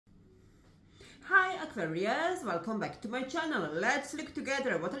Aquarius, welcome back to my channel. Let's look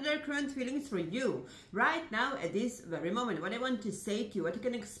together what are their current feelings for you right now at this very moment. What I want to say to you, what you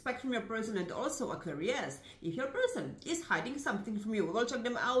can expect from your person, and also Aquarius, if your person is hiding something from you, we will check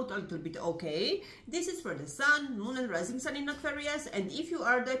them out a little bit, okay? This is for the Sun, Moon and Rising Sun in Aquarius, and if you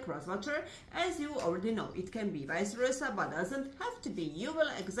are the cross watcher, as you already know, it can be vice versa, but doesn't have to be. You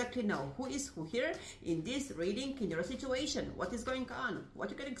will exactly know who is who here in this reading, in your situation, what is going on, what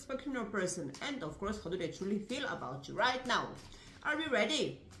you can expect from your person, and of course, how do they truly feel about you right now. Are we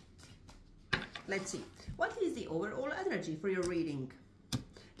ready? Let's see. What is the overall energy for your reading?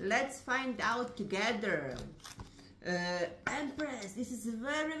 Let's find out together. Empress, this is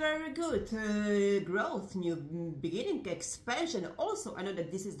very good. Growth, new beginning, expansion. Also, I know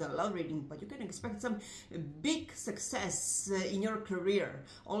that this is the love reading, but you can expect some big success in your career.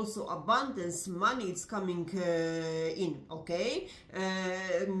 Also, abundance, money is coming in, okay?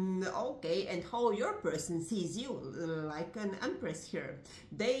 Okay, and how your person sees you, like an Empress here.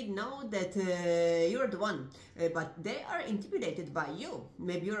 They know that you're the one, but they are intimidated by you.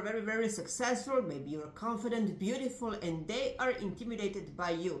 Maybe you're very successful, maybe you're confident, beautiful, and they are intimidated by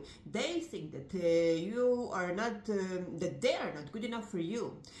you. They think that you are not, that they are not good enough for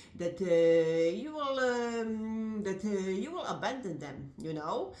you, that you will abandon them. You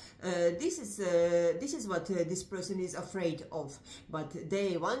know, this is what this person is afraid of. But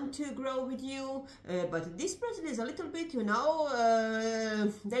they want to grow with you. But this person is a little bit, you know,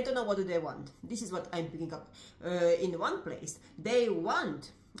 they don't know what do they want. This is what I'm picking up. In one place, they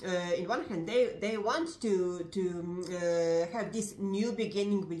want. In one hand, they want to have this new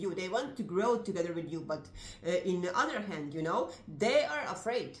beginning with you. They want to grow together with you. But in the other hand, you know, they are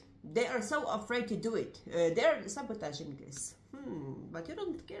afraid. They are so afraid to do it. They're sabotaging this. But you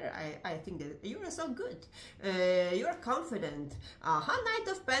don't care. I think that you are so good. You are confident. Knight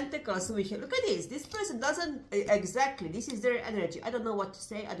of Pentacles. Look at this. This person doesn't exactly. This is their energy. I don't know what to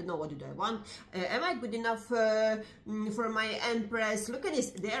say. I don't know what do I want. Am I good enough for my Empress? Look at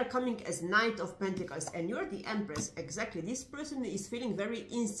this. They are coming as Knight of Pentacles, and you're the Empress. Exactly. This person is feeling very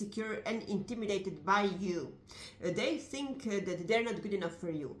insecure and intimidated by you. They think that they're not good enough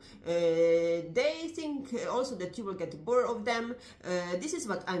for you. They think also that you will get bored of them. This is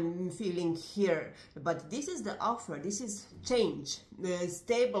what I'm feeling here, but this is the offer. This is change, the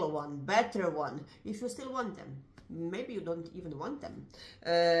stable one, better one, if you still want them. Maybe you don't even want them.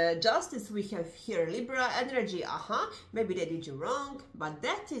 Justice we have here. Libra energy. Maybe they did you wrong, but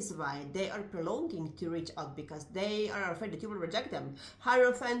that is why they are prolonging to reach out, because they are afraid that you will reject them.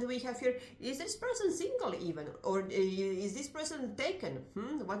 Hierophant we have here. Is this person single even, or is this person taken?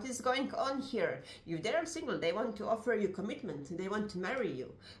 What is going on here? If they are single, they want to offer you commitment. They want to marry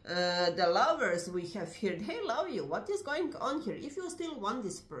you. The lovers we have here. They love you. What is going on here? If you still want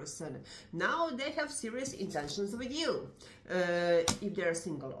this person, now they have serious intentions with you, if they're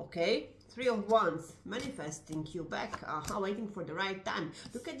single, okay? Three of Wands, manifesting you back, waiting for the right time.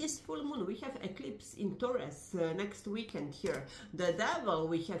 Look at this full moon. We have eclipse in Taurus next weekend here. The Devil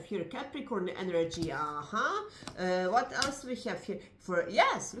we have here, Capricorn energy. What else we have here?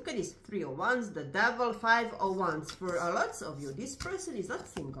 Yes, look at this. Three of Wands, the Devil, Five of Wands. For lots of you, this person is not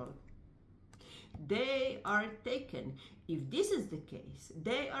single. They are taken. If this is the case,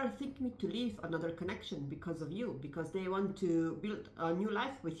 they are thinking to leave another connection because of you, because they want to build a new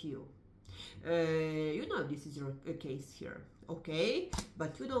life with you. You know this is your case here, okay?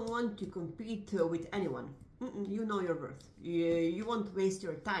 But you don't want to compete with anyone. You know your worth. You won't waste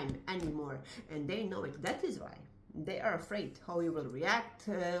your time anymore, and they know it. That is why they are afraid how you will react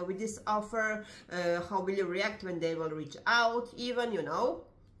with this offer. How will you react when they will reach out, even, you know?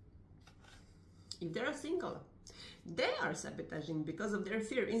 If they are single, they are sabotaging because of their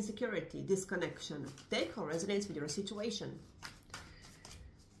fear, insecurity, disconnection. Take how resonates with your situation.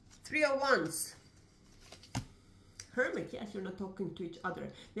 Three of Wands. Hermit, yes, you're not talking to each other.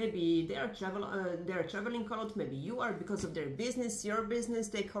 Maybe they are traveling a lot. Maybe you are, because of their business, your business.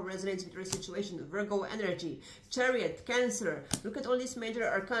 Take how resonates with your situation. Virgo energy. Chariot, Cancer. Look at all these major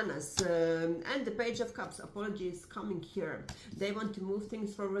arcanas. And the Page of Cups. Apologies coming here. They want to move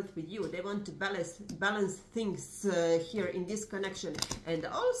things forward with you. They want to balance things here in this connection. And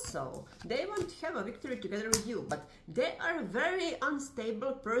also, they want to have a victory together with you. But they are a very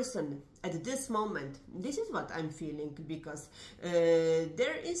unstable person at this moment. This is what I'm feeling, because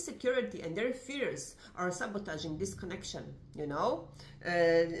their insecurity and their fears are sabotaging this connection, you know.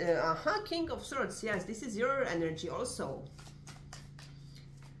 King of Swords, yes, this is your energy also.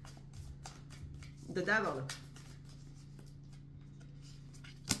 The Devil.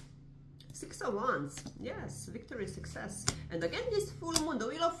 Six of Wands. Yes, victory, success. And again, this full moon, the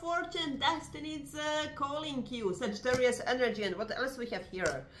Wheel of Fortune, destiny is calling you. Sagittarius energy. And what else we have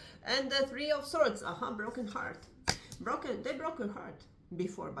here? And the Three of Swords. Broken heart. They broke your heart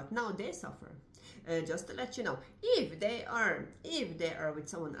before, but now they suffer. Just to let you know, if they are with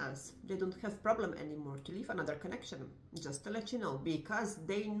someone else, they don't have problem anymore to leave another connection. Just to let you know, because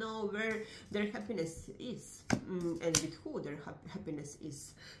they know where their happiness is, and with who their happiness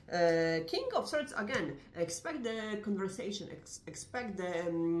is. King of Swords again. Expect the conversation, expect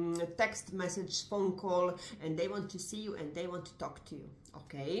the text message, phone call, and they want to see you and they want to talk to you.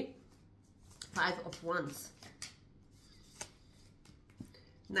 Okay. Five of Wands.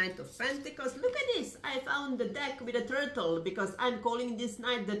 Knight of Pentacles. Look at this. I found the deck with a turtle because I'm calling this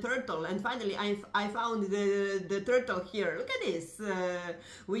knight the turtle, and finally I found the turtle here. Look at this.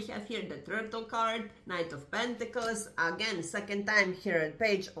 We have here the turtle card, Knight of Pentacles. Again, second time here,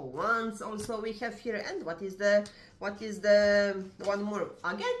 Page of Wands. Also we have here, and what is the one more?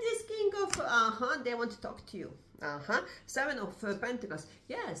 Again, this King of they want to talk to you. Seven of Pentacles.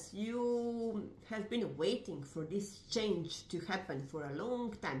 Yes, you have been waiting for this change to happen for a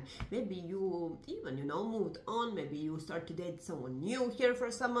long time. Maybe you even, moved on. Maybe you start to date someone new here for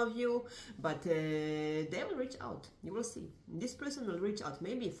some of you. But they will reach out. You will see. This person will reach out.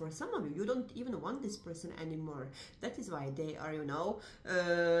 Maybe for some of you, you don't even want this person anymore. That is why they are,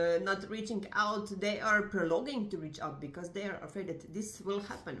 not reaching out. They are prolonging to reach out because they are afraid that this will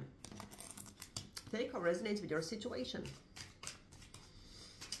happen. Take how resonates with your situation.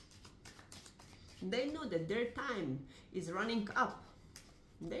 They know that their time is running up.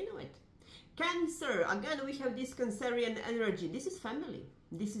 They know it. Cancer. Again, we have this Cancerian energy. This is family.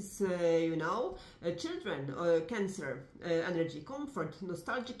 This is, children, Cancer energy. Comfort,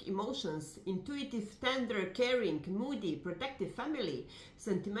 nostalgic emotions, intuitive, tender, caring, moody, protective family,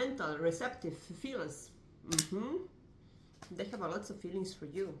 sentimental, receptive feels. They have a lots of feelings for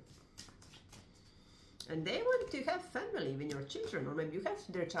you. And they want to have family with your children, or maybe you have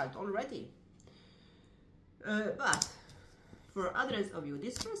their child already. But for others of you,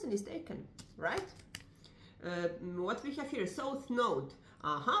 this person is taken, right? What we have here, South Node.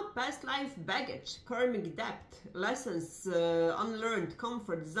 Past life baggage, karmic debt, lessons unlearned,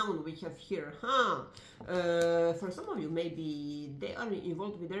 comfort zone we have here. For some of you, maybe they are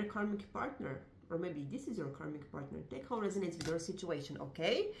involved with their karmic partner. Or maybe this is your karmic partner. Take how resonates with your situation,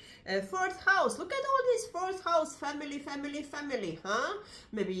 okay? Fourth house. Look at all this fourth house. Family, family, family,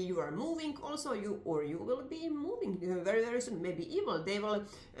 Maybe you are moving also, you will be moving very, very soon. Maybe they will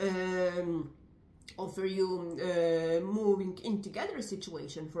offer you moving in together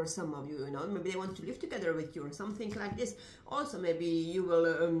situation for some of you, Maybe they want to live together with you or something like this. Also, maybe you will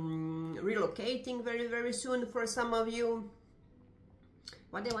relocating very, very soon for some of you.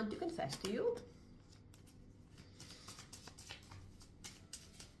 What they want to confess to you.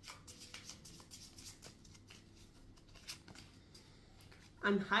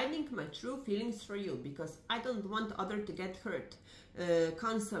 I'm hiding my true feelings for you because I don't want other to get hurt.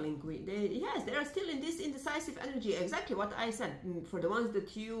 Counseling with yes, they are still in this indecisive energy. Exactly what I said. For the ones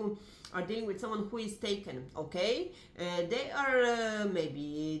that you are dealing with someone who is taken, okay, they are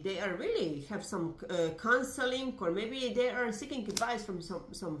maybe they are really have some counseling, or maybe they are seeking advice from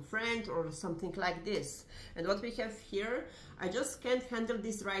some friend or something like this. And what we have here, I just can't handle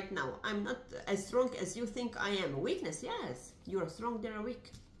this right now. I'm not as strong as you think I am. Weakness, yes, you are strong, they are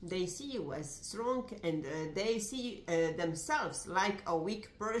weak. They see you as strong, and they see themselves like a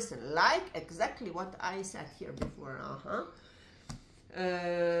weak person, like exactly what I said here before.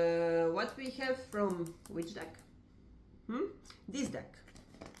 What we have from which deck? This deck.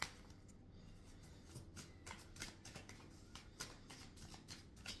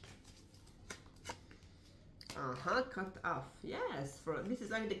 Cut off. Yes, this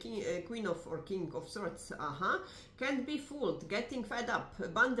is like the Queen of or King of Swords. Can't be fooled. Getting fed up.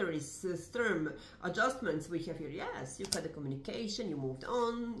 Boundaries, stern adjustments we have here. Yes, you've had a communication. You moved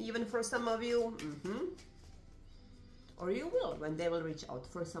on. Even for some of you. Or you will when they will reach out.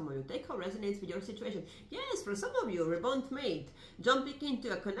 For some of you, take how resonates with your situation. Yes, for some of you, rebound made. Jumping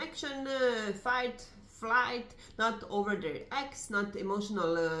into a connection, fight, flight, not over their ex, not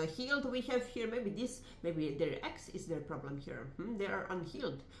emotional healed we have here. Maybe their ex is their problem here. They are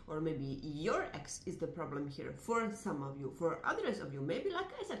unhealed, or maybe your ex is the problem here for some of you. For others of you, maybe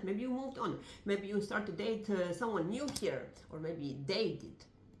like I said, maybe you moved on, maybe you start to date someone new here, or maybe they did.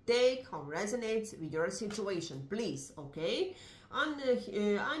 Take how resonates with your situation, please, okay?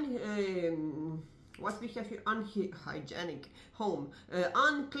 What we have here? Unhygienic home,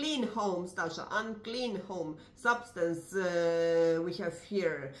 unclean home, Stasa, unclean home, substance we have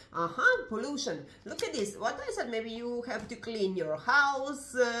here, pollution. Look at this, what I said, maybe you have to clean your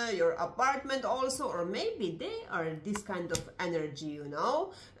house, your apartment also, or maybe they are this kind of energy, you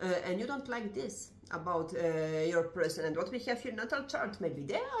know, and you don't like this about your person. And what we have here, natal chart, maybe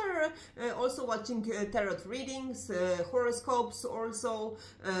they are also watching tarot readings, horoscopes also,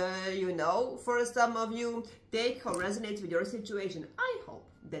 you know, for some of you, take how resonates with your situation. I hope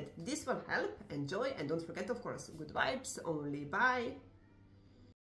that this will help. Enjoy, and don't forget, of course, good vibes only. Bye.